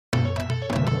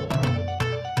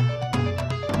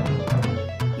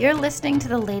You're listening to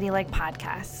the Ladylike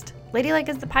Podcast. Ladylike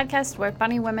is the podcast where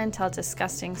funny women tell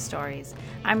disgusting stories.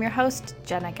 I'm your host,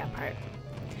 Jenna Gephardt.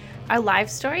 Our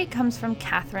live story comes from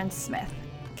Katherine Smith.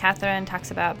 Katherine talks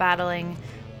about battling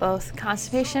both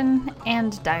constipation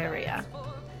and diarrhea.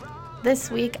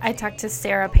 This week, I talked to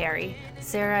Sarah Perry.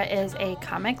 Sarah is a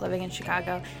comic living in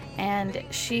Chicago, and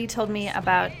she told me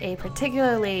about a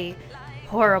particularly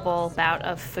horrible bout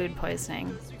of food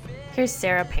poisoning. Here's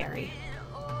Sarah Perry.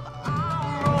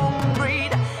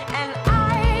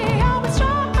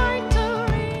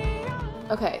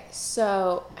 Okay,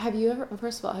 so have you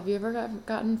ever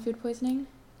gotten food poisoning?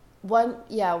 One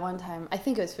time. I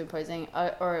think it was food poisoning,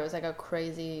 or it was like a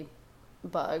crazy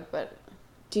bug, but...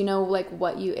 Do you know, like,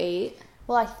 what you ate?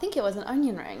 Well, I think it was an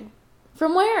onion ring.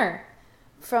 From where?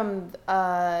 From,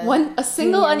 a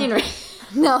single onion ring?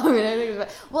 No, I mean, I think it was...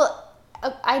 Well,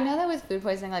 I know that with food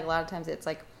poisoning, like, a lot of times it's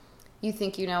like, you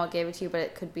think you know what gave it to you, but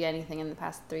it could be anything in the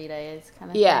past 3 days,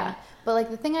 kind of thing. But, like,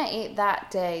 the thing I ate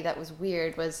that day that was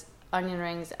weird was onion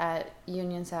rings at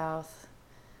Union South,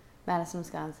 Madison,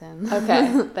 Wisconsin.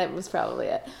 Okay, that was probably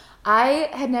it. I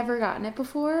had never gotten it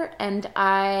before, and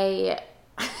I've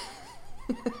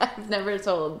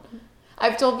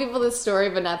told people this story,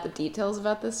 but not the details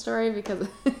about this story because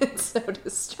it's so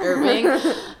disturbing.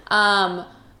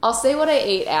 I'll say what I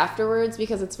ate afterwards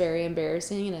because it's very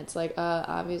embarrassing, and it's like,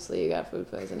 obviously you got food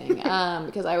poisoning,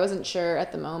 because I wasn't sure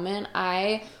at the moment.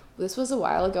 This was a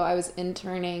while ago. I was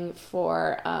interning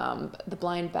for The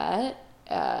Blind Bet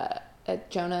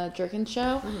at Jonah Jerkin's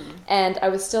show, and I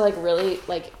was still, like, really,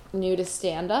 like, new to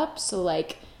stand-up, so,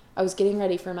 like, I was getting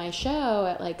ready for my show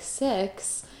at, like,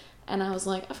 6, and I was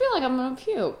like, I feel like I'm gonna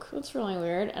puke. That's really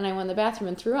weird. And I went in the bathroom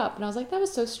and threw up, and I was like, that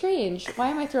was so strange. Why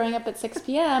am I throwing up at 6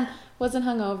 p.m.? Wasn't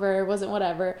hungover, wasn't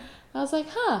whatever. I was like,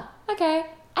 okay.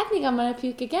 I think I'm going to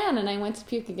puke again. And I went to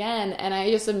puke again. And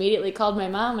I just immediately called my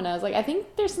mom. And I was like, I think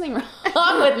there's something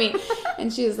wrong with me.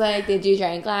 And she was like, did you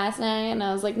drink last night? And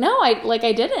I was like, no, I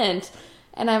didn't.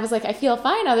 And I was like, I feel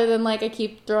fine other than, like, I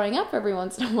keep throwing up every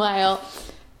once in a while.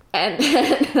 And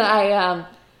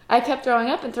I kept throwing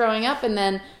up. And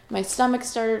then my stomach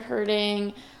started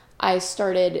hurting. I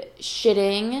started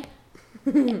shitting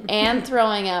and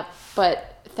throwing up.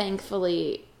 But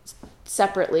thankfully...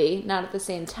 separately, not at the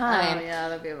same time. Oh, yeah,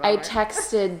 that'd be a bummer. I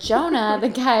texted Jonah, the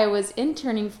guy I was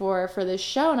interning for this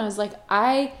show, and I was like,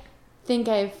 I think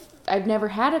I've never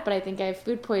had it, but I think I have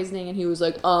food poisoning. And he was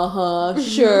like,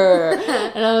 sure.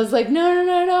 And I was like,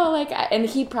 no. Like, and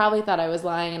he probably thought I was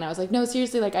lying. And I was like, no,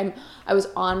 seriously. Like, I was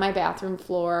on my bathroom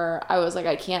floor. I was like,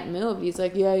 I can't move. He's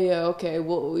like, yeah, okay.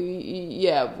 Well,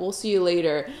 yeah, we'll see you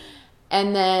later.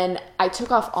 And then I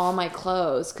took off all my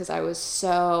clothes because I was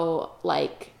so,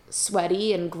 like,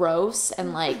 sweaty and gross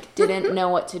and, like, didn't know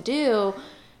what to do.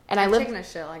 And I've taken a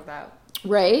shit like that.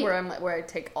 Right? Where I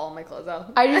take all my clothes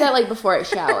off. I do that, like, before I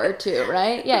shower too,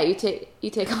 right? Yeah, you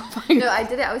take off my... No, I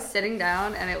did it. I was sitting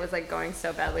down and it was, like, going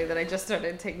so badly that I just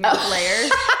started taking off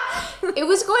layers. It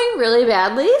was going really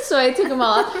badly, so I took them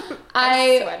all off.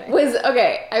 I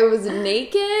was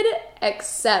naked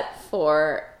except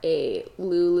for a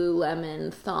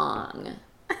Lululemon thong.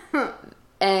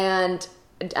 And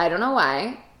I don't know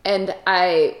why. And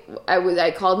I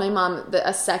called my mom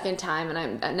a second time,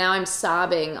 and I'm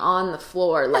sobbing on the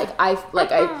floor.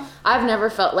 I've never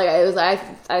felt like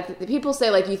people say,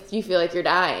 like, you feel like you're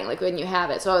dying, like, when you have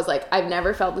it. So I was like, I've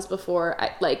never felt this before.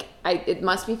 It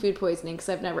must be food poisoning because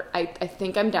I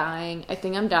think I'm dying.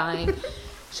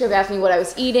 She asked me what I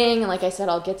was eating, and, like I said,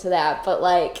 I'll get to that. But,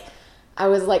 like, I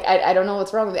was like, I don't know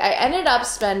what's wrong with me. I ended up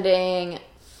spending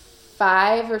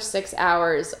 5 or 6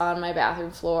 hours on my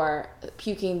bathroom floor,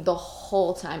 puking the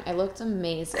whole time. I looked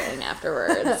amazing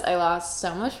afterwards. I lost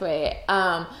so much weight.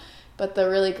 But the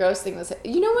really gross thing was,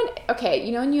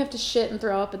 when you have to shit and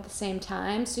throw up at the same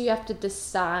time, so you have to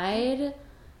decide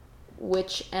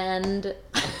which end.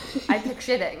 I pick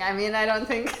shitting. I mean, I don't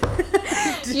think.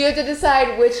 You have to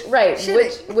decide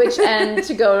which end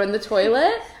to go in the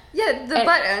toilet. Yeah,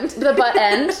 butt end. The butt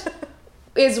end.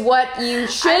 Is what you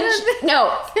should...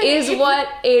 is what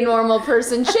a normal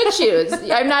person should choose.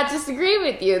 I'm not disagreeing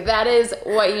with you. That is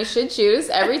what you should choose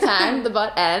every time, the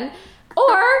butt end.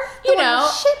 Or, you know...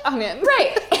 shit on it.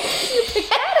 Right. You pick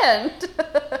that end.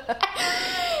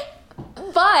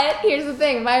 But, here's the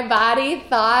thing. My body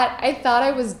I thought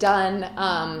I was done...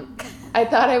 I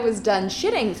thought I was done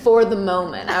shitting for the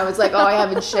moment. I was like, I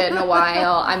haven't shit in a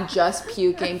while. I'm just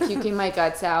puking my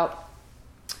guts out.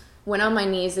 Went on my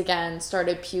knees again,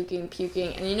 started puking,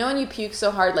 and you know when you puke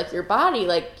so hard, like, your body,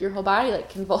 like, your whole body, like,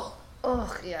 convulses.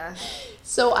 Oh, yeah.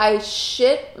 So I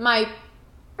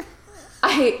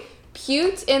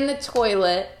puked in the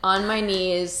toilet on my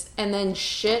knees, and then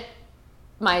shit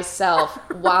myself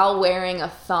while wearing a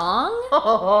thong.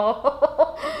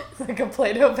 It's like a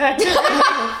Play-Doh factory.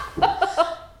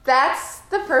 That's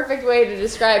the perfect way to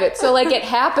describe it. So, like, it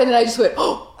happened, and I just went,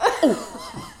 oh.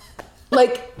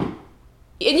 Like, and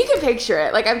you can picture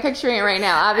it. Like, I'm picturing it right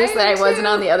now. Obviously, I wasn't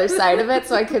on the other side of it,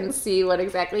 so I couldn't see what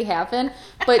exactly happened.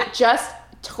 But just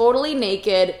totally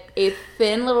naked, a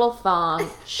thin little thong,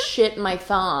 shit my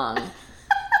thong.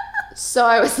 So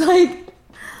I was like,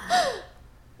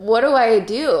 what do I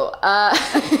do?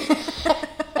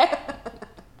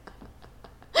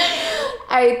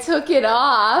 I took it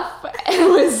off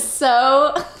and was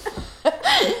so...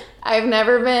 I've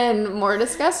never been more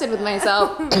disgusted with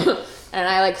myself. And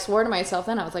I like swore to myself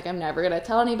then. I was like, I'm never going to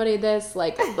tell anybody this.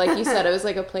 Like you said, it was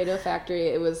like a Play-Doh factory.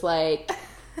 It was like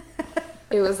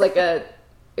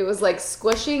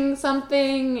squishing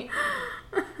something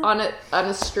on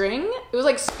a string. It was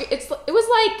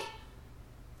like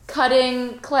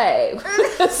cutting clay with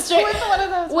one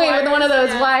of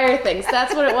those wire things.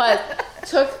 That's what it was.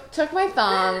 Took my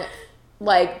thong,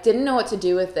 like didn't know what to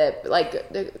do with it.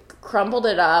 Like crumpled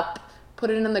it up, put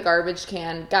it in the garbage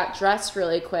can, got dressed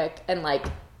really quick, and like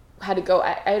had to go.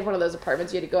 I had one of those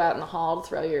apartments you had to go out in the hall to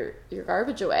throw your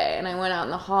garbage away. And I went out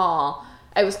in the hall.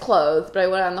 I was clothed, but I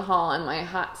went out in the hall, and my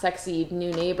hot, sexy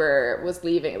new neighbor was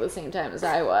leaving at the same time as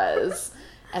I was.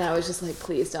 And I was just like,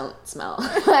 please don't smell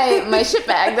my shit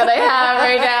bag that I have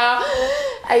right now.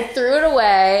 I threw it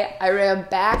away. I ran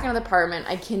back into the apartment.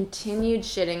 I continued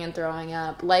shitting and throwing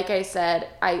up. Like I said,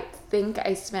 I think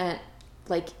I spent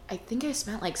like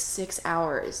 6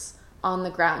 hours on the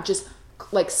ground, just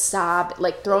like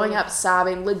throwing up,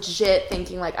 sobbing, legit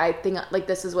thinking like, I think like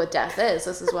this is what death is.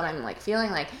 This is what I'm like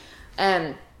feeling like.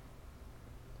 And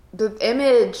the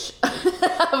image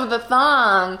of the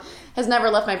thong has never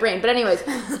left my brain. But anyways,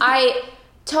 I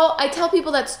tell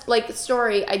people that's like the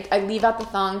story. I leave out the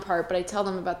thong part, but I tell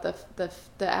them about the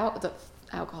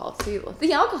alcohol. See,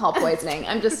 the alcohol poisoning.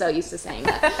 I'm just so used to saying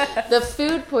that. The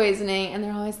food poisoning, and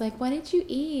they're always like, "What did you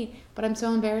eat?" But I'm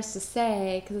so embarrassed to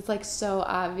say because it's like so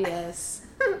obvious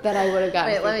that I would have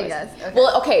gotten. Wait, food let me poisoning. guess. Okay.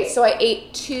 Well, okay, so I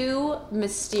ate 2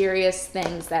 mysterious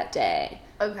things that day.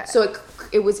 Okay. So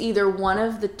it was either one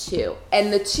of the 2,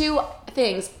 and the 2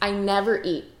 things I never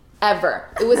eat. Ever.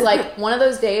 It was like one of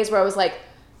those days where I was like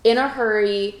in a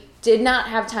hurry, did not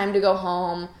have time to go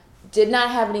home, did not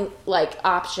have any like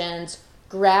options,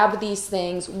 grab these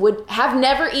things, would have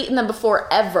never eaten them before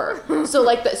ever. So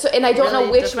like and I don't really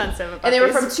know which, defensive about and they were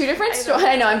these. from 2 different stores.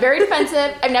 I know, I'm very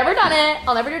defensive. I've never done it.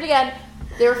 I'll never do it again.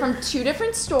 They were from 2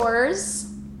 different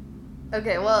stores.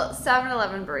 Okay, well,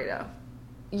 7-Eleven burrito.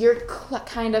 You're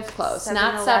kind of close. 7-Eleven.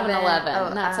 Not 7-Eleven.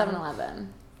 Oh, not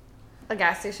 7-Eleven. A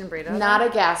gas station burrito? Not a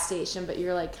gas station, but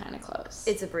you're like kind of close.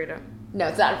 It's a burrito. No,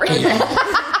 it's not a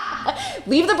burrito.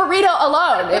 Leave the burrito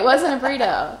alone. It wasn't a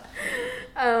burrito.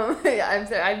 Yeah,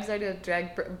 I'm starting to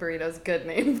drag burritos good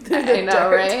name through I the know,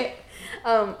 dirt. right?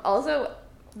 Also,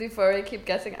 before I keep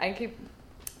guessing, I keep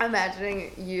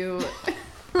imagining you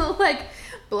like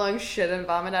blowing shit and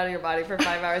vomit out of your body for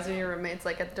 5 hours, and your roommate's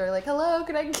like at the door, like, "Hello,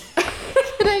 can I?"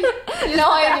 No,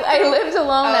 I lived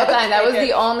alone that time. That was okay.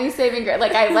 the only saving grace.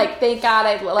 Like thank God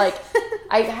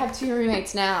I have 2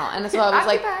 roommates now, and so I was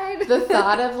Occupied. like, the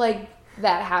thought of like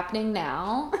that happening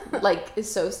now, like,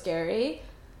 is so scary.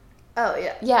 Oh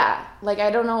yeah. Yeah, like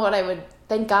I don't know what I would.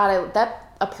 Thank God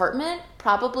that apartment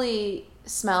probably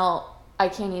smell. I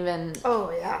can't even.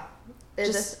 Oh yeah. It's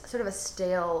Just- sort of a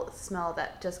stale smell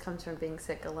that just comes from being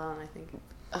sick alone, I think.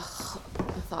 Ugh,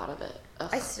 the thought of it. Ugh.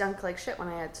 I stunk like shit when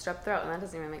I had strep throat, and that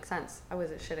doesn't even make sense. I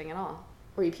wasn't shitting at all.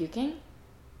 Were you puking?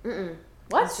 Mm-mm.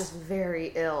 What? I was just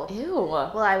very ill. Ew.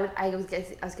 Well, I was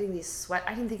getting these sweat.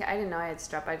 I didn't know I had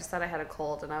strep. I just thought I had a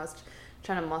cold, and I was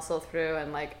trying to muscle through,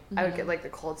 and like I would get like the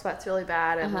cold sweats really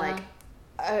bad, and like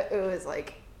it was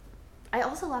like I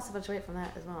also lost a bunch of weight from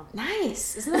that as well.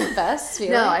 Nice. Isn't that the best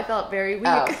feeling? No, I felt very weak.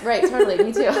 Oh, right, totally.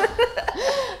 Me too.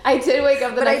 I did wake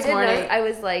up the next morning. I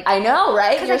was like, I know,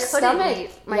 right? Your I couldn't stomach.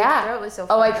 eat. My throat was so.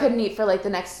 Oh, I fucked couldn't up. eat for like the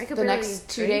next 2 drink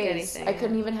days. anything, I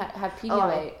couldn't even have Pedialyte. Oh,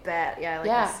 I bet. Yeah, like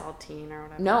Yeah. a saltine or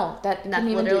whatever. No, that couldn't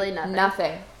even literally do nothing.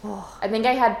 nothing. I think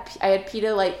I had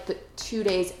Pedialyte the 2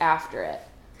 days after it.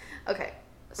 Okay.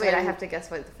 So Wait, I have to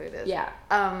guess what the food is. Yeah.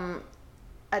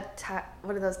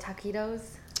 What are those taquitos?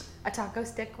 A taco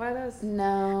stick? What are those?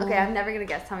 No. Okay, I'm never gonna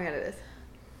guess. Tell me what it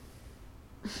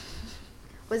is.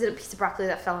 Was it a piece of broccoli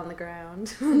that fell on the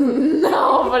ground?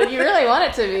 No, but you really want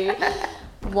it to be.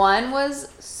 One was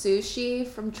sushi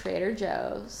from Trader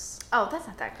Joe's. Oh, that's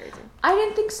not that crazy. I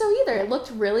didn't think so either. It looked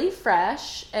really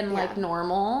fresh and like Yeah.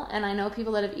 normal, and I know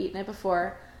people that have eaten it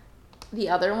before. The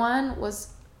other one was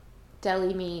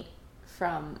deli meat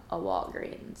from a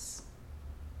Walgreens.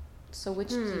 So which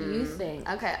do you think?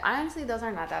 Okay, honestly, those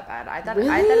are not that bad. I thought Really?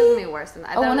 it was gonna be worse than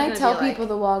that. When I tell people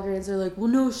the Walgreens, they're like, "Well,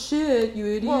 no shit, you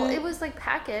idiot." Well, it was like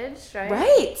packaged, right?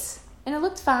 Right, and it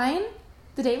looked fine.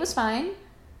 The date was fine.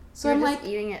 So you I'm were like, just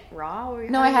eating it raw. Or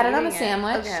no, I had it on a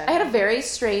sandwich. Okay. I had a very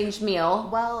strange meal.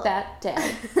 Well, that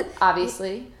day,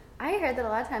 obviously. I heard that a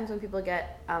lot of times when people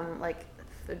get like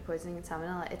food poisoning and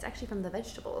salmonella, it's actually from the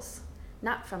vegetables,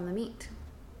 not from the meat,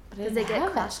 because they get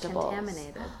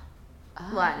cross-contaminated. Oh.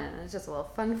 Well, I don't know, it's just a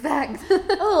little fun fact. A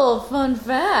little fun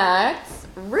fact.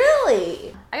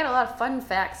 Really? I got a lot of fun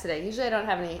facts today. Usually I don't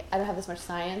have this much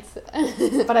science.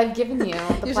 But I've given you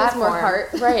the Usually platform. it's more heart.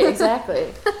 Right, exactly.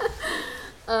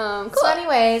 Cool. So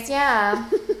anyways, yeah.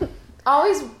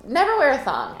 Always, never wear a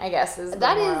thong, I guess. Is the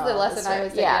That is moral the of lesson I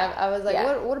was thinking of. I was like,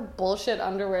 Yeah. what a bullshit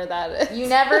underwear that is. You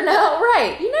never know.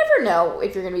 Right. You never know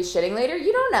if you're going to be shitting later.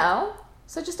 You don't know.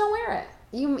 So just don't wear it.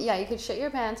 You could shit your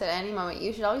pants at any moment.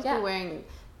 You should always be wearing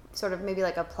sort of maybe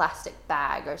like a plastic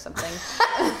bag or something.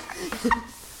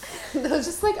 Those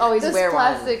just like always those wear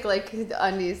plastic like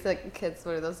undies that kids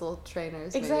wear, those little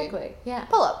trainers. Exactly. Maybe. Yeah.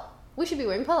 Pull up. We should be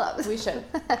wearing pull ups. We should.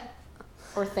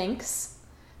 Or thinks.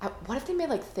 What if they made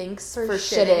like thinks for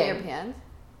shitting shitting? your pants?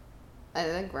 I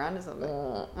think ground is something.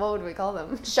 What would we call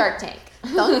them? Shark Tank.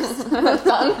 Thunks.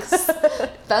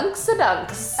 Thunks.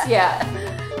 Thunks. Yeah.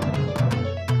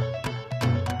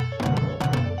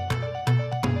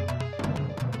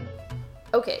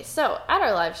 Okay, so at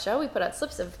our live show, we put out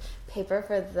slips of paper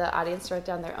for the audience to write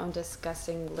down their own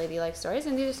disgusting ladylike stories,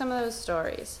 and these are some of those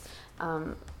stories.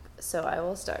 So I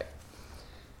will start.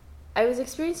 I was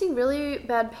experiencing really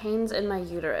bad pains in my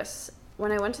uterus.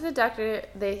 When I went to the doctor,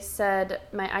 they said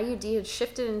my IUD had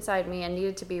shifted inside me and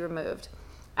needed to be removed.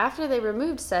 After they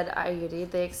removed said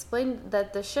IUD, they explained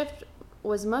that the shift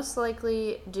was most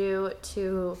likely due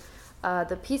to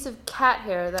the piece of cat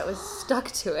hair that was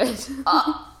stuck to it.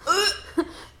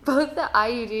 Both the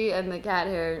IUD and the cat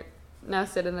hair now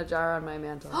sit in a jar on my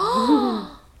mantle.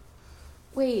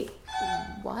 Wait,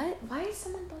 what? Why is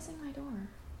someone buzzing my door?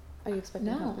 Are you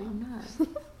expecting No, something? I'm not.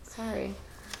 Sorry.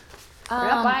 We're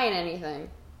not buying anything.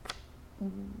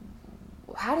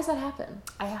 How does that happen?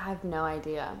 I have no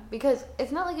idea. Because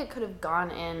it's not like it could have gone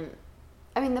in.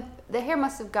 I mean, the hair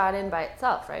must have got in by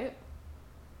itself, right?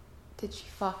 Did she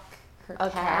fuck her A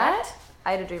cat?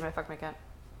 I had a dream I fucked my cat.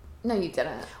 No, you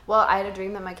didn't. Well, I had a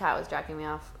dream that my cat was jacking me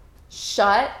off.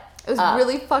 Shut It was up.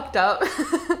 really fucked up.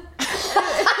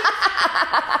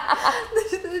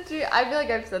 The dream, I feel like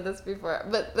I've said this before,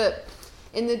 but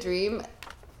in the dream,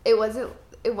 it wasn't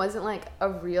like a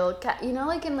real cat. You know,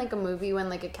 like in like a movie when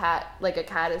like a cat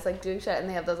is like doing shit and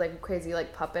they have those like crazy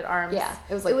like puppet arms. Yeah,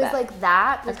 it was like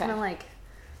that. Just Okay. kind of like.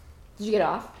 Did you get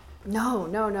off? No.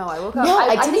 I woke up. No, I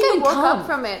think didn't I even woke come. up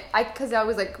from it. Because I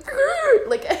was like,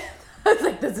 like I was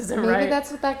like, this isn't Maybe right. that's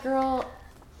what that girl...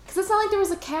 Because it's not like there was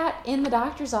a cat in the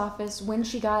doctor's office when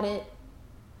she got it.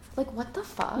 Like, what the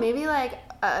fuck? Maybe like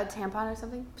a tampon or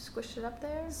something squished it up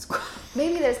there.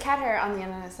 Maybe there's cat hair on the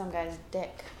end of some guy's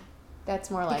dick.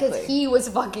 That's more likely. Because he was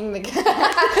fucking the cat.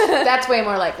 That's way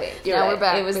more likely. You're Now right. we're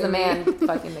back, It was the man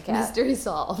fucking the cat. Mystery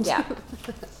solved. Yeah.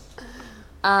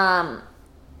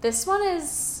 This one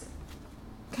is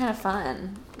kind of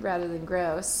fun rather than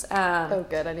gross. Oh,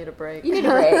 good. I need a break. You need a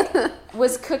break.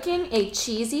 Was cooking a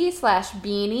cheesy /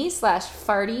 beanie /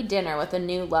 farty dinner with a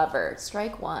new lover.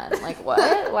 Strike one. Like,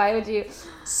 what? Why would you?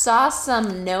 Saw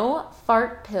some no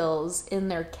fart pills in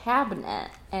their cabinet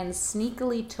and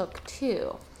sneakily took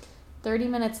 2. 30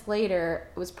 minutes later,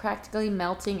 was practically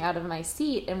melting out of my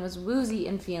seat and was woozy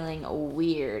and feeling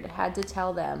weird. Had to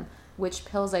tell them which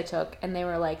pills I took, and they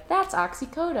were like, "That's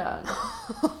oxycodone."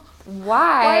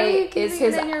 Why are you keeping is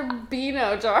his it in your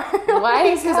Beano jar? why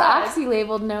is his God. oxy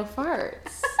labeled no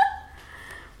farts?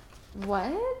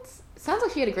 What? Sounds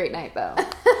like she had a great night though.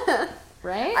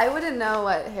 Right? I wouldn't know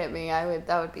what hit me.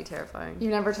 That would be terrifying.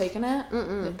 You've never taken it?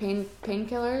 Mm-mm. The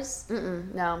painkillers?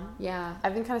 No. Yeah.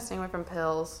 I've been kind of staying away from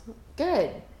pills.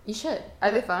 Good. You should. Are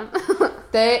they fun?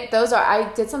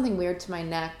 I did something weird to my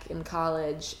neck in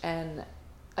college and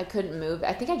I couldn't move.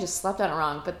 I think I just slept on it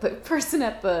wrong, but the person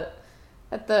at the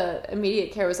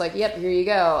immediate care was like, "Yep, here you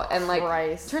go." And like,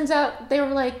 Christ. turns out they were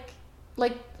like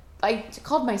I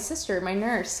called my sister, my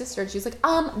nurse sister, and she was like,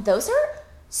 "Those are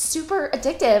super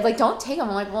addictive. Like, don't take them."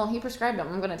 I'm like, "Well, he prescribed them.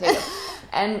 I'm gonna take them."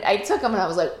 And I took them, and I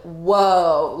was like,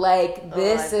 "Whoa! Like,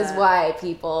 this is why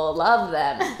people love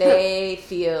them. They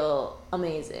feel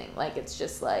amazing. Like, it's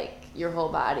just like your whole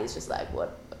body's just like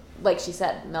what, like she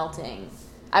said, melting."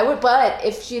 But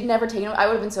if she had never taken them, I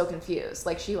would have been so confused,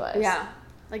 like she was. Yeah.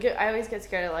 Like, I always get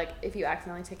scared of, like, if you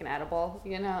accidentally take an edible,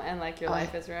 you know, and, like, your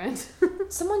life is ruined.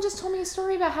 Someone just told me a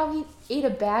story about how he ate a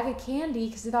bag of candy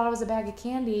because he thought it was a bag of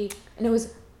candy, and it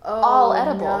was all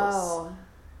edibles. No.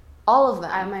 All of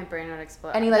them. My brain would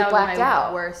explode. And he, like, blacked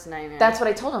out. Worst nightmare. That's what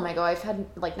I told him. I go, I've had,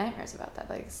 like, nightmares about that.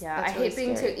 Like, yeah, that's I really hate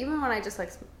being scary. too, even when I just,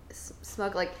 like,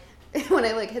 smoke, like, when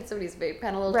I, like, hit somebody's vape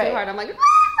pen a little too hard, I'm like,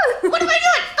 what am I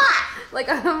doing? Like,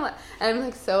 I'm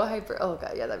like so hyper. Oh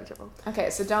god, yeah, that'd be trouble. Okay,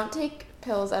 so don't take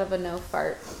pills out of a no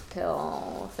fart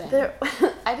pill thing.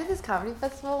 I did this comedy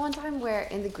festival one time where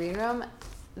in the green room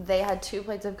they had 2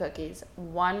 plates of cookies.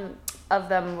 One of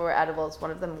them were edibles,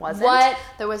 one of them wasn't. What?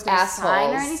 There was no assholes.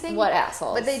 sign or anything. What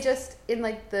assholes? But they just in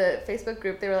like the Facebook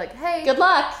group they were like, hey, good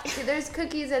luck. There's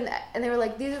cookies and they were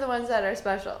like, these are the ones that are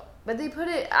special. But they put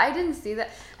it. I didn't see that,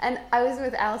 and I was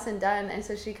with Allison Dunn, and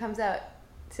so she comes out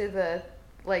to the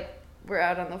like. We're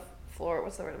out on the floor.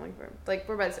 What's the word I'm looking for? Like,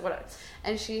 we're by whatever.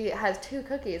 And she has 2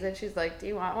 cookies, and she's like, do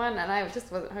you want one? And I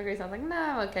just wasn't hungry, so I was like, no,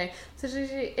 I'm okay. So she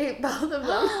ate both of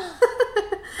them.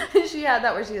 And she had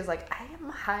that where she was like, I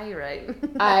am high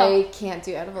right now. I can't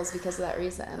do edibles because of that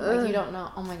reason. Like, you don't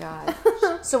know. Oh, my God.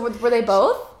 So were they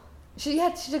both? She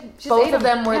both of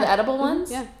them were the edible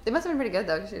ones? Yeah. They must have been pretty good,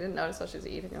 though, because she didn't notice while she was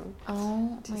eating them. Oh,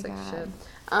 my Tastes like God. shit.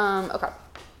 Okay.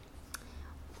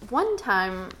 One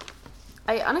time,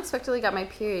 I unexpectedly got my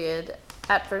period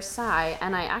at Versailles,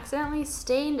 and I accidentally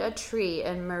stained a tree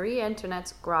in Marie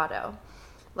Antoinette's grotto.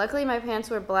 Luckily, my pants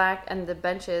were black, and the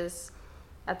benches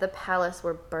at the palace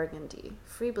were burgundy.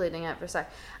 Free bleeding at Versailles.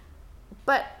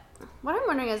 But what I'm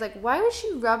wondering is, like, why was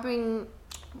she rubbing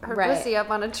her pussy up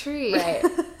on a tree? Right.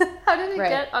 How did it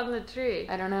get on the tree?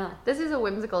 I don't know. This is a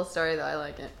whimsical story, though. I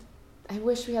like it. I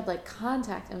wish we had, like,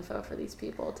 contact info for these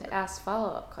people to ask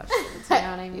follow-up questions. You know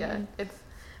what I mean? Yeah,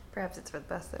 perhaps it's for the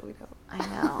best that we don't. I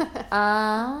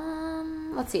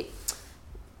know. Let's see.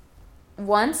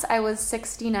 Once I was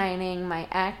 69ing my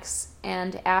ex,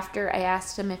 and after I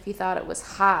asked him if he thought it was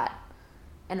hot,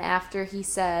 and after he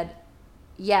said,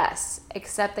 yes,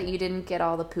 except that you didn't get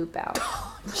all the poop out.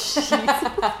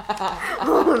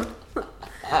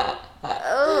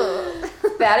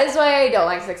 That is why I don't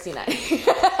like 69.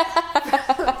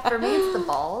 For me, it's the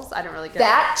balls. I don't really get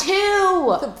that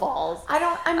too. The balls.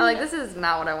 I'm like, this is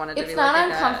not what I wanted to be. It's not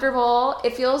uncomfortable.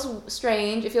 It feels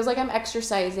strange. It feels like I'm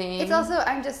exercising. It's also,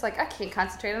 I'm just like, I can't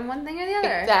concentrate on one thing or the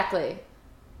other. Exactly.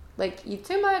 Like, you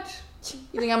too much.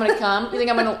 You think I'm gonna come? You think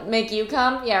I'm gonna make you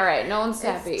come? Yeah, right. No one's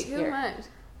happy. It's too much.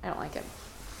 I don't like it.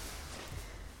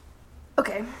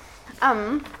 Okay.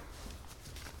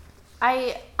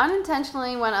 I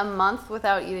unintentionally went a month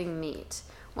without eating meat.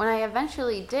 When I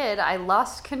eventually did, I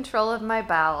lost control of my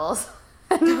bowels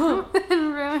and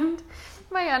ruined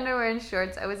my underwear and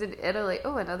shorts. I was in Italy.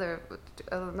 Oh, another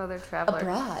traveler.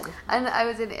 Abroad. And I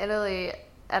was in Italy,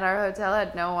 and our hotel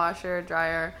had no washer or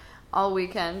dryer all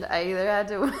weekend. I either had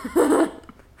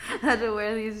to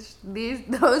wear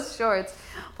those shorts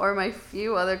or my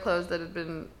few other clothes that had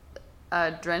been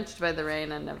drenched by the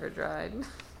rain and never dried.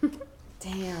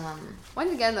 Damn.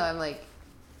 Once again, though, I'm like,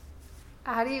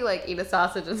 how do you, like, eat a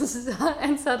sausage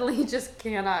and suddenly you just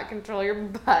cannot control your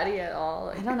body at all?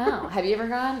 Like, I don't know. Have you ever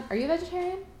gone? Are you a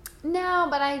vegetarian? No,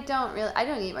 but I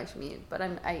don't eat much meat, but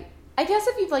I guess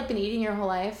if you've, like, been eating your whole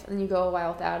life and then you go a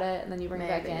while without it and then you bring it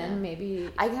back in, maybe.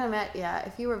 I can imagine, yeah,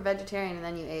 if you were vegetarian and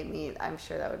then you ate meat, I'm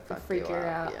sure that would freak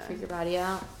your body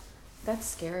out. That's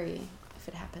scary if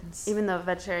it happens. Even though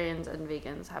vegetarians and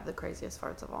vegans have the craziest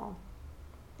farts of all.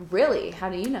 Really?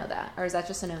 How do you know that? Or is that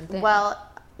just a known thing? Well,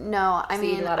 no, I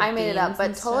mean, I made it up,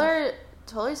 but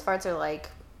Toler's farts are,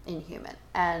 like, inhuman,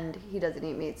 and he doesn't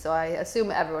eat meat, so I assume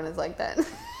everyone is like that.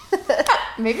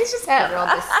 Maybe it's just him. They're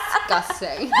all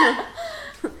disgusting.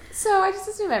 So I just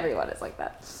assume everyone is like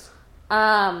that.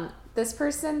 This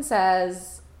person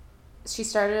says she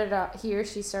started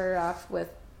off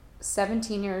with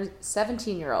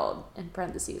 17-year-old in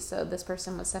parentheses. So this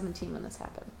person was 17 when this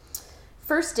happened.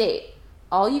 First date,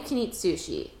 all you can eat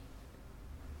sushi.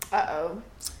 Uh-oh.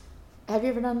 Have you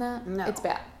ever done that? No. It's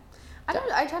bad.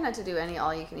 I try not to do any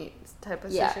all you can eat type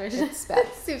of situation. It's bad.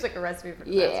 Seems like a recipe for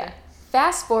disaster. disaster.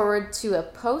 Fast forward to a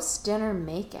post-dinner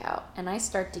makeout, and I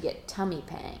start to get tummy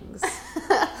pangs.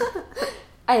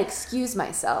 I excuse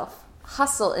myself,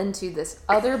 hustle into this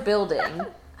other building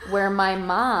where my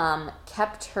mom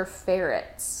kept her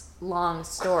ferrets. Long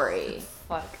story.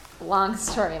 Fuck. Long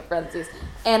story in parentheses.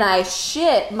 And I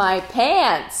shit my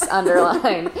pants,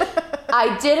 underline.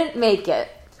 I didn't make it.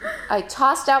 I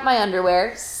tossed out my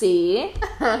underwear. See?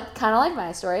 Kind of like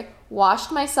my story.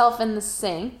 Washed myself in the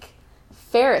sink.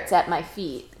 Ferrets at my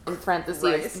feet, in parentheses.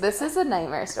 Right. This is a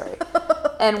nightmare story.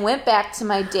 and went back to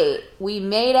my date. We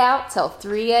made out till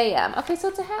 3 a.m. Okay, so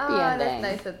it's a happy ending.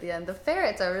 That's nice at the end. The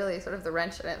ferrets are really sort of the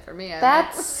wrench in it for me.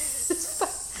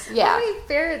 That's yeah. How many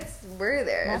ferrets were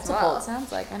there? Multiple. As well? It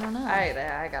sounds like, I don't know.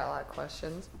 I got a lot of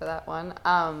questions for that one.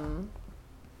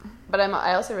 But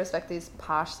I also respect these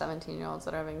posh 17-year-olds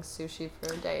that are having sushi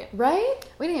for a date. Right?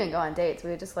 We didn't even go on dates.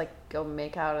 We would just go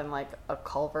make out in a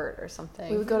culvert or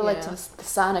something. We would go to to the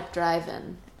Sonic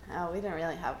Drive-In. Oh, we didn't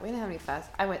have any fast.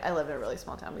 I lived in a really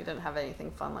small town. We didn't have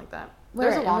anything fun like that.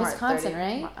 Where? There's a Walmart In Wisconsin, 30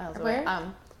 right? miles Or away.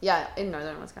 where? Yeah, in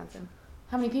northern Wisconsin.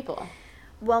 How many people?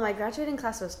 Well, my graduating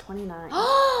class was 29.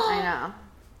 I know.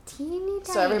 Teeny tiny.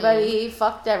 So everybody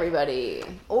fucked everybody.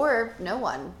 Or no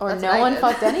one. Or That's no what I one did.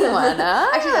 fucked anyone.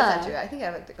 Actually, that's not true. I think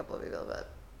I fucked a couple of people, but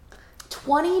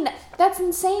 20. That's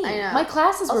insane. I know. My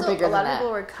classes were also, bigger than that. a lot of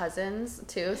people were cousins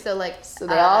too, so So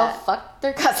they all fucked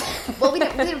their cousin. Well, we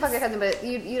didn't fuck their cousin, but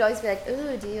you'd always be like,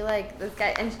 "Ooh, do you like this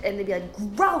guy?" And they'd be like,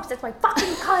 "Gross, that's my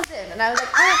fucking cousin." And I was like,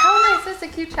 "Oh, how am I supposed to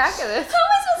keep track of this? How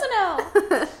am I supposed to know?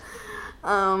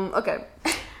 Okay.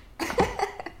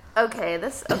 Okay.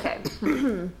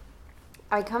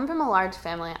 I come from a large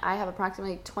family. I have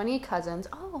approximately 20 cousins.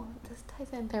 Oh, this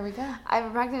ties in. There we go. I have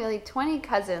approximately 20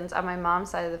 cousins on my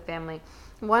mom's side of the family.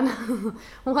 One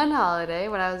holiday,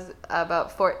 when I was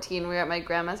about 14, we were at my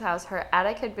grandma's house. Her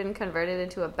attic had been converted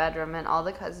into a bedroom, and all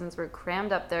the cousins were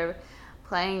crammed up there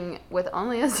playing with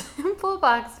only a simple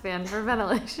box fan for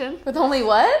ventilation. With only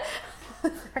what?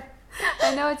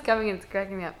 I know it's coming and it's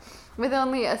cracking me up. With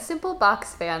only a simple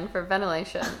box fan for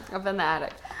ventilation up in the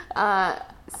attic.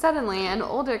 Suddenly, an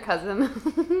older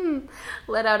cousin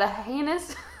let out a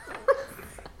heinous...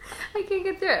 I can't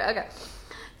get through it. Okay.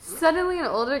 Suddenly, an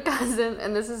older cousin,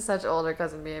 and this is such older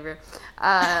cousin behavior,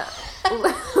 let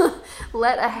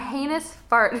a heinous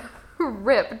fart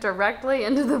rip directly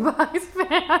into the box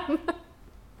fan.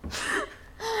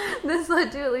 This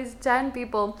led to at least 10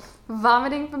 people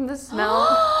vomiting from the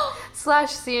smell /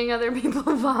 seeing other people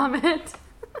vomit.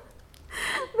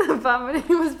 The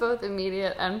vomiting was both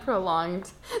immediate and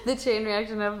prolonged. The chain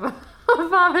reaction of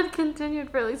vomit continued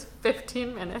for at least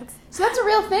 15 minutes. So that's a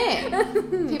real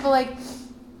thing. People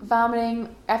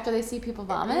vomiting after they see people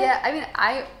vomit? Yeah, I mean,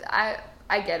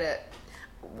 I get it.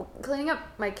 Cleaning up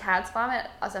my cat's vomit,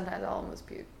 sometimes I'll almost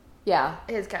puke. Yeah.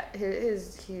 His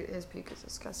puke is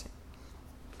disgusting.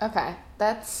 Okay.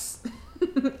 That's...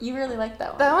 You really like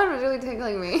that one. That one was really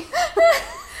tickling me.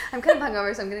 I'm kind of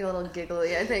hungover, so I'm getting a little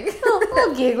giggly, I think. a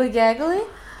little giggly gaggly.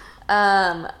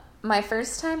 My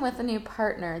first time with a new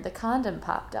partner, the condom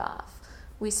popped off.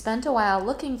 We spent a while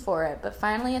looking for it, but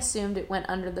finally assumed it went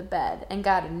under the bed and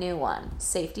got a new one.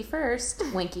 Safety first,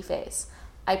 winky face.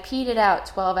 I peed it out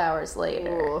 12 hours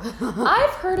later.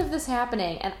 I've heard of this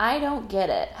happening, and I don't get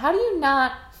it. How do you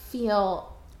not feel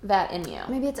that in you?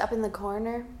 Maybe it's up in the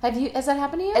corner. Has that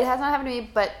happened to you? It has not happened to me,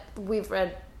 but we've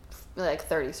read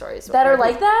 30 stories that are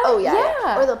like that. Oh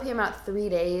yeah. Or they'll pee them out 3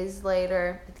 days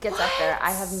later. It gets up there.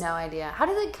 I have no idea. How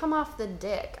do they come off the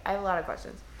dick? I have a lot of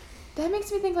questions. That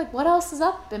makes me think, what else is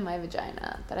up in my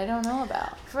vagina that I don't know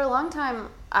about? For a long time,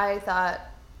 I thought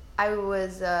I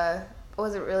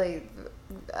wasn't really.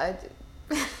 I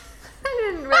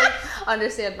didn't really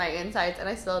understand my insides, and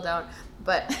I still don't.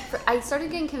 But I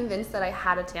started getting convinced that I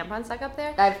had a tampon stuck up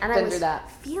there. I've been through that.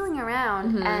 Feeling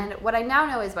around, and what I now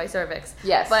know is my cervix.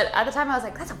 Yes. But at the time, I was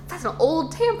like, that's an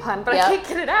old tampon, but I can't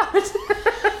get it out.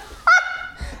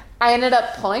 I ended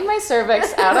up pulling my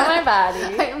cervix out of my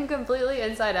body. I am completely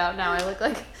inside out now. I look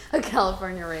like a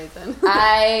California raisin.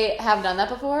 I have done that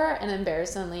before, and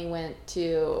embarrassingly went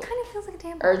to Kind of feels like a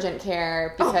tampon. urgent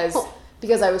care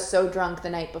because I was so drunk the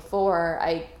night before.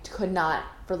 I could not,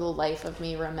 for the life of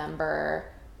me, remember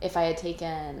if I had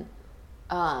taken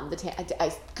I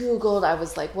Googled. I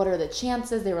was like, what are the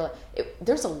chances? They were like,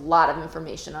 there's a lot of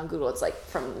information on Google. It's like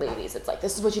from ladies. It's like,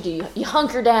 this is what you do. You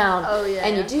hunker down. Oh, yeah,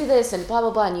 and you do this and blah,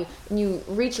 blah, blah. And you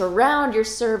reach around your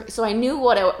cervix. So I knew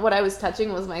what I was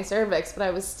touching was my cervix, but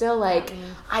I was still like,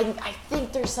 I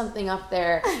think there's something up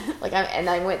there.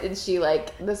 I went and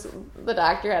the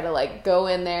doctor had to go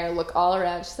in there, look all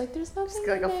around. She's like, there's nothing in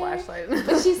a there. flashlight.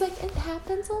 But she's like, it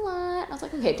happens a lot. I was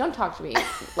like, okay, don't talk to me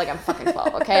like I'm fucking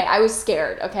 12, okay? I was scared.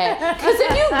 Okay, because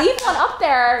if you leave one up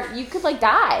there, you could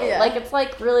die. Yeah. It's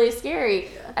really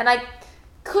scary, and I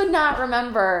could not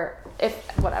remember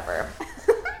whatever.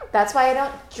 That's why I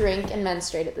don't drink and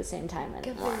menstruate at the same time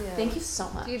anymore. you. Thank you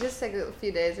so much. You just take a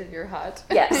few days and you're hot.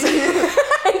 Yes.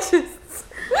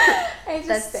 I just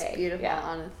That's say, beautiful, yeah.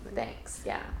 honestly. Thanks.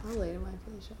 Yeah. I'm late in my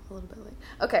for the show. A little bit late.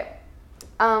 Okay.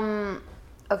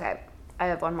 Okay. I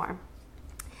have one more.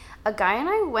 A guy and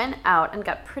I went out and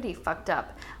got pretty fucked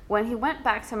up. When we went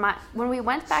back to my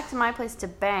place to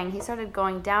bang, he started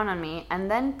going down on me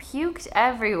and then puked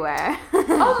everywhere.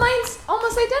 Oh, mine's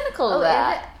almost identical to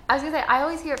that. I was gonna say, I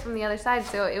always hear it from the other side,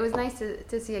 so it was nice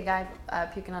to see a guy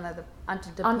puking onto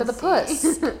the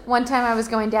puss. One time I was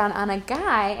going down on a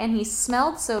guy, and he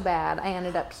smelled so bad, I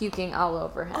ended up puking all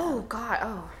over him. Oh, God,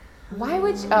 oh. Why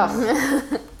would you?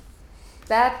 Oh.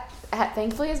 That,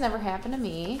 thankfully, has never happened to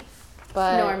me,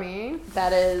 but... Nor me.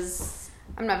 That is...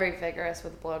 I'm not very vigorous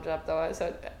with blowjob, though,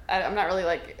 so I'm not really,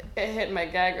 like, hitting my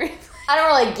gag reflex. I don't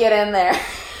really get in there.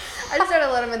 I just sort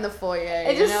of let him in the foyer,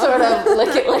 I just sort of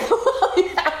lick it like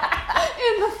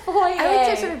in the foyer. I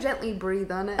like to sort of gently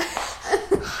breathe on it.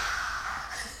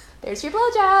 There's your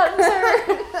blowjob,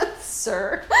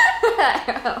 sir.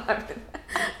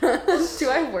 Do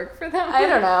I work for them? I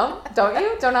don't know. Don't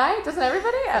you? Don't I? Doesn't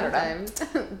everybody? I don't know.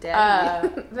 Daddy.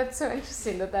 That's so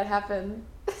interesting that happened.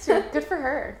 So good for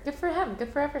her. Good for him. Good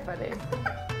for everybody.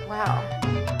 Wow.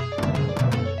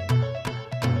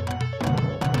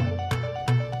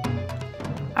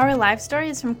 Our live story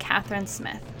is from Katherine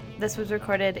Smith. This was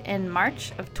recorded in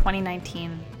March of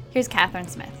 2019. Here's Katherine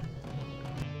Smith.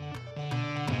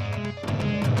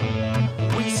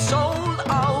 We sold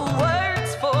our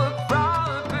words for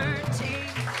property.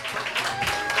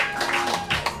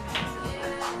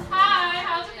 Hi,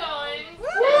 how's it going?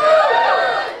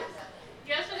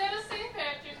 Yesterday was St.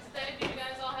 Patrick's Day. Did you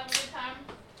guys all have a good time?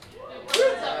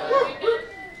 What's up for the weekend?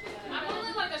 I'm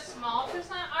only like a small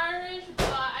percent Irish, but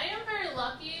I am very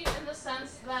lucky in the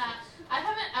sense that I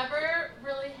haven't ever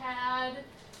really had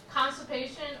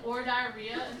constipation or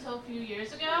diarrhea until a few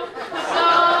years ago. So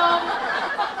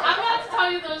I'm about to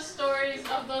tell you those stories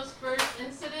of those first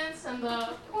incidents and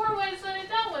the poor ways that I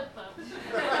dealt with them.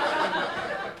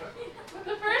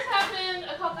 The first happened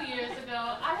a couple years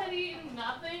ago. I had eaten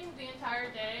nothing the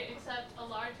entire day except a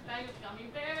large bag of gummy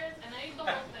bears, and I ate the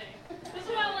whole thing. It was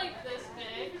about like this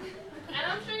big. And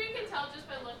I'm sure you can tell just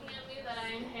by looking at me that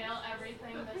I inhale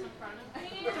everything that's in front of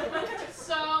me.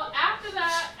 So after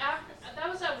that, that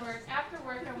was at work. After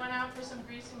work, I went out for some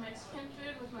greasy Mexican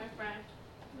food with my friend.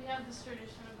 We have this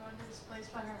tradition of going to this place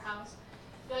by her house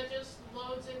that just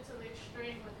loads it to the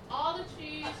extreme with all the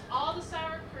cheese, all the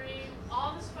sour cream,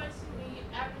 all the spicy meat,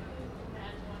 everything you can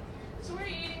imagine. So we're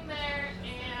eating there,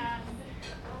 and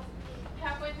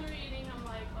halfway through eating, I'm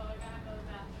like, oh, I gotta go to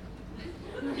the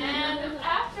bathroom. And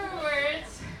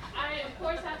afterwards, I, of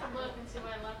course, have to look and see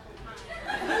what I left behind.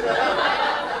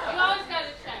 You always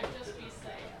gotta check, just be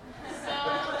safe. So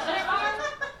there are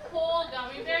whole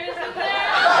gummy bears in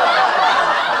there.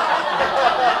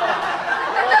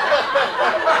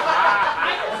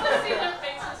 I can still see their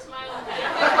faces smiling back.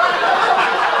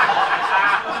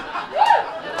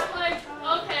 And I'm like,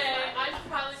 okay, I should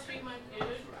probably treat my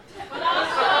food. But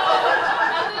also,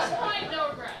 at this point, no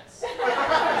regrets. So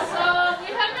we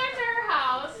head back to her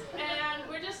house, and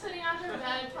we're just sitting on her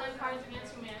bed playing Cards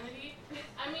Against Humanity.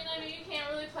 I know you can't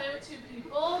really play with two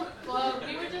people, but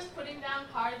we were just putting down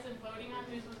cards and voting on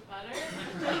whose was better.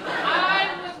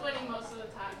 I was winning most of the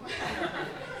time.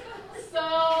 So,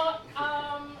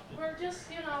 we're just,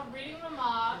 reading them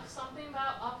off, something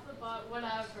about up the butt,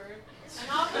 whatever. And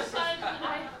all of a sudden,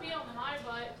 I feel my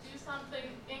butt do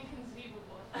something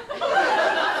inconceivable. So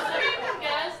you can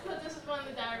guess that this is when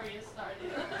the diarrhea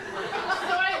started.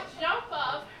 So I jump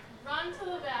up, run to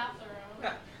the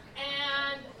bathroom,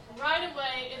 and right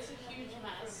away, it's a huge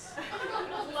mess.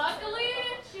 Luckily,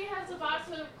 she has a box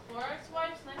of Clorox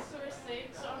wipes next to her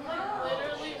sink, so I'm like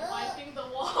literally wiping the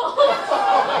walls.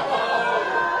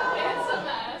 It's a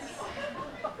mess.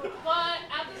 But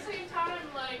at the same time,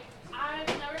 like, I've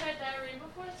never had diarrhea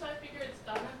before, so I figure it's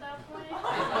done at that point. So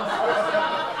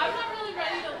I'm not really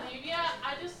ready to leave yet.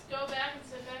 I just go back and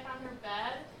sit back on her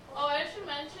bed. Oh, I should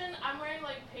mention, I'm wearing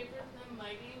like paper thin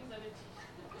leggings and a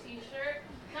t-shirt.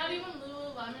 Not even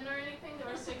Lululemon or anything. There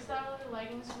were $6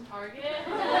 leggings from Target.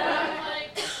 And I'm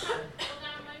like, pull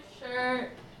down my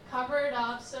shirt, cover it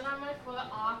up, sit on my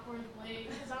foot awkwardly,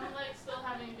 because I'm like still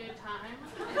having a good time.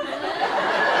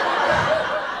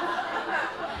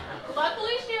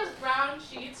 Luckily, she has brown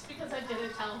sheets because I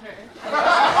didn't tell her.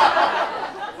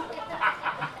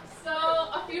 So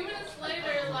a few minutes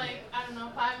later, like, I don't know,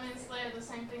 5 minutes later, the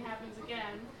same thing happens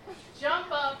again.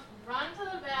 Jump up, run to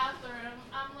the bathroom.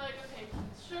 I'm like, okay,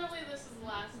 surely this is the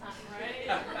last time, right?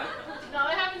 No,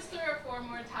 it happens 3 or 4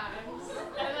 more times.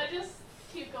 And I just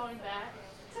keep going back.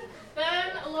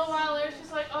 Then a little while later,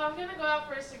 she's like, oh, I'm going to go out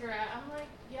for a cigarette. I'm like,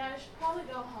 yeah, I should probably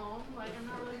go home. Like, I'm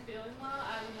not really feeling well.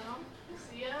 I don't know.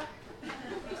 See ya.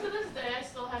 To this day, I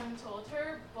still haven't told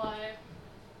her, but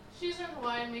she's in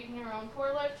Hawaii making her own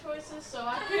poor life choices, so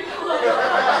I feel like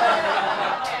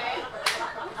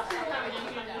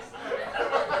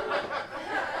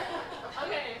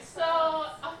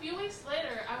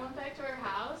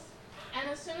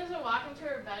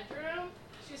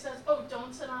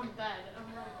on bed.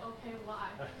 I'm like, okay, why?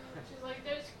 She's like,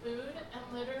 there's food and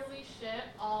literally shit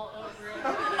all over it.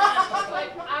 She's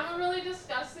like, I'm a really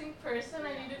disgusting person.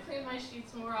 I need to clean my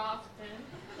sheets more often.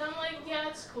 And I'm like, yeah,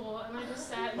 it's cool. And I just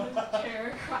sat in the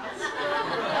chair across from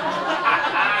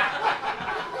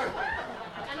her.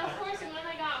 And of course, when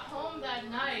I got home that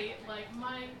night, like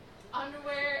my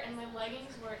underwear and my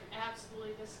leggings were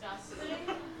absolutely disgusting.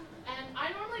 And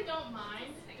I normally don't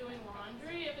mind doing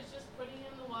laundry if it's just putting it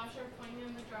in the washer, putting it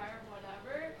in the dryer,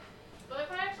 whatever. But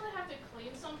if I actually have to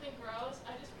clean something gross,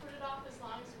 I just put it off as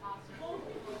long as possible.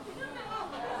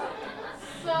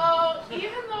 So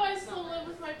even though I still live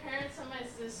with my parents and my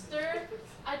sister,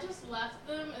 I just left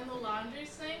them in the laundry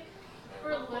sink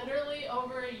for literally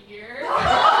over a year.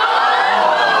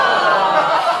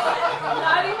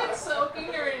 Not even soaking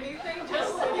or anything,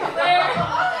 just sitting there.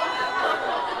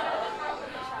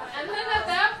 And then at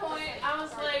that point, I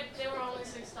was like, they were only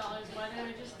 $6. Why didn't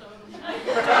I just throw them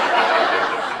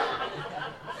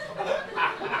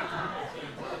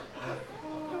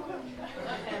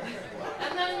Okay.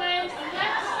 And then my next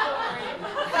story.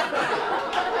 My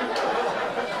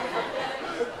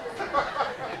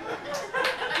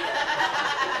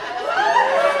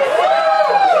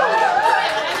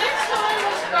next story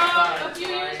was from a few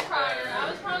years prior. I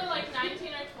was probably like 19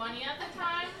 or 20 at the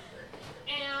time.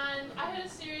 And I had a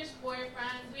serious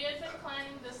boyfriend. We had been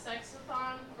planning the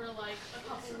sexathon for like a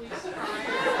couple weeks prior.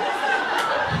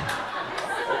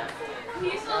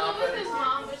 He still lived with his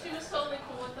mom, but she was totally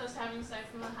cool with us having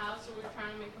sex in the house, so we were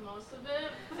trying to make the most of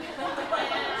it.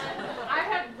 And I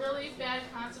had really bad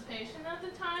constipation at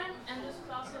the time, and this was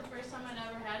also the first time I'd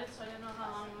ever had it, so I didn't know how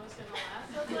long it was going to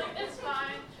last. I was like, it's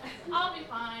fine, I'll be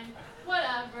fine,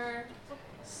 whatever.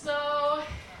 So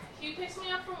he picks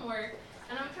me up from work,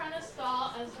 and I'm trying to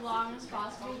stall as long as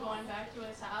possible going back to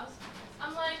his house.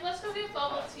 I'm like, let's go get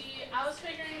bubble tea. I was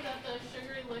figuring that the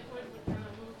sugary liquid would kind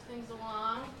of move things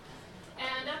along.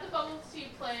 And at the bubble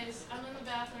tea place, I'm in the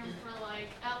bathroom for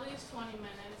like at least 20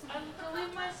 minutes. I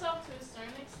relieve myself to a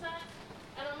certain extent,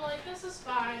 and I'm like, this is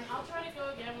fine. I'll try to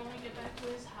go again when we get back to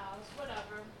his house,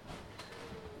 whatever.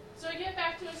 So I get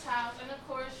back to his house, and of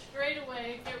course, straight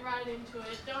away, get right into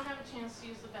it. Don't have a chance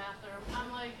to use the bathroom. I'm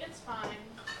like, it's fine.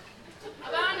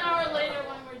 About an hour later,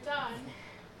 when we're done,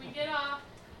 we get off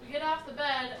the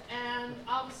bed, and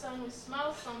all of a sudden we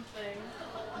smell something.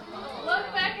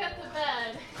 Look back at the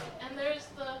bed, and there's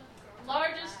the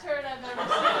largest turd I've ever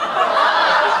seen.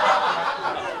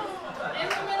 In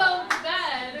the middle of the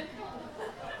bed,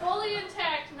 fully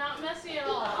intact, not messy at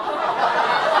all.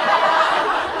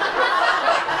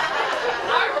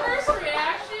 Our first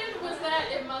reaction was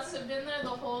that it must have been there the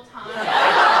whole time.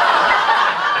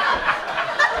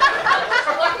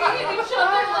 Looking at each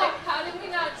other like, how did we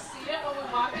not see it when we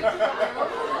walked into the room?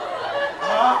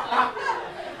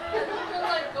 And we've been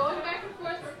like going back and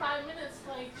forth for 5 minutes,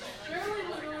 like, surely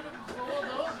we would have rolled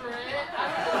over it. I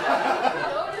don't know if we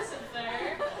noticed it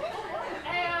there.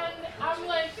 And I'm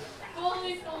like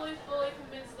fully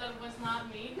convinced that it was not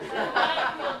me, because I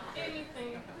did not feel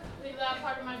anything leave that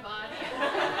part of my body.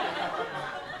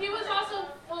 He was also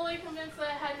fully convinced that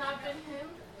it had not been him.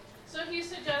 So he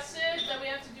suggested that we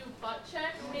have to do butt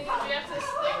check, meaning we have to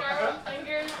stick our own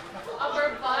fingers up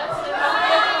our butts and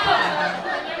see if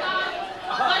they're not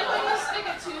like when you stick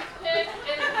a toothpick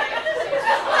in a hand.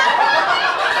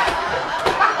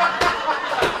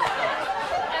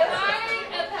 And I,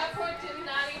 at that point, did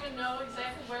not even know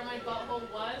exactly where my butthole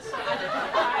was, so I didn't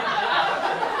find out.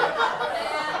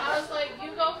 And I was like,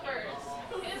 you go first.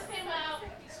 His came out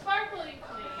sparkling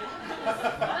clean.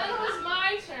 Then it was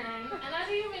my turn, and I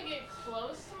didn't even get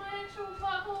close to my actual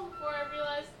butthole before I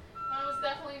realized mine was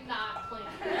definitely not clean.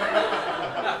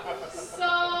 So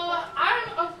I'm,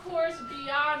 of course,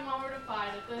 beyond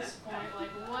mortified at this point.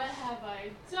 Like, what have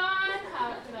I done?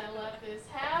 How could I let this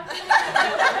happen?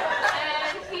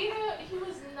 And he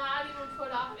was not even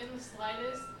put off in the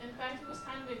slightest. In fact, he was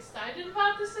kind of excited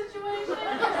about the situation. He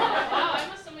was like, wow, I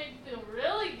must have made you feel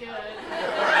really good.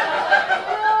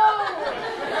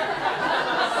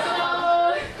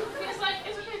 So he's like,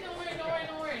 it's okay, don't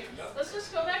worry. Let's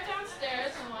just go back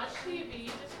downstairs and watch TV.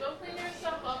 Just go clean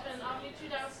yourself up and I'll meet you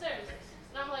downstairs.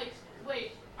 And I'm like,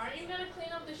 wait, aren't you gonna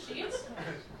clean up the sheets?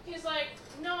 He's like,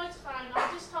 no, it's fine.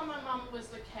 I'll just tell my mom it was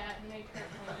the cat and make her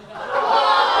clean it up.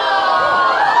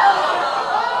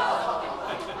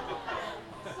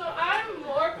 So I'm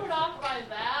more put off by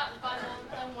that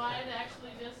than why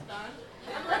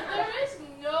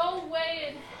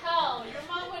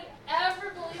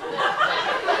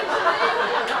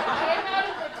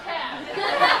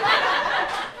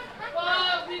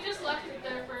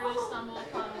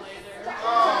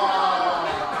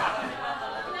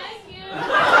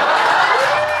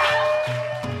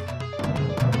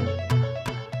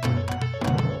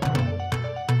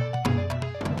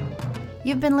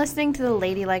been listening to the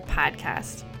Ladylike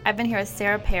podcast. I've been here with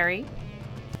Sarah Perry.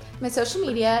 My social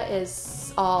media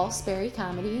is all Sperry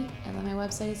Comedy, and then my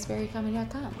website is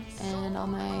sperrycomedy.com, and all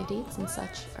my dates and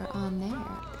such are on there.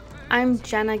 I'm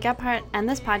Jenna Gephardt, and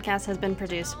this podcast has been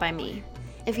produced by me.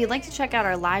 If you'd like to check out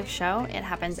our live show, it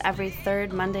happens every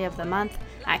third Monday of the month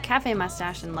at Cafe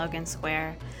Mustache in Logan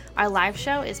Square. Our live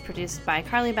show is produced by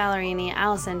Carly Ballerini,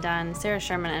 Allison Dunn, Sarah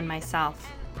Sherman, and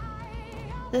myself.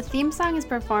 The theme song is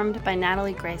performed by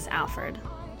Natalie Grace Alford.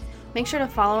 Make sure to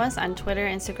follow us on Twitter,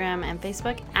 Instagram, and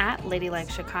Facebook at Ladylike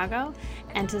Chicago,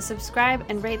 and to subscribe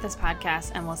and rate this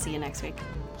podcast, and we'll see you next week.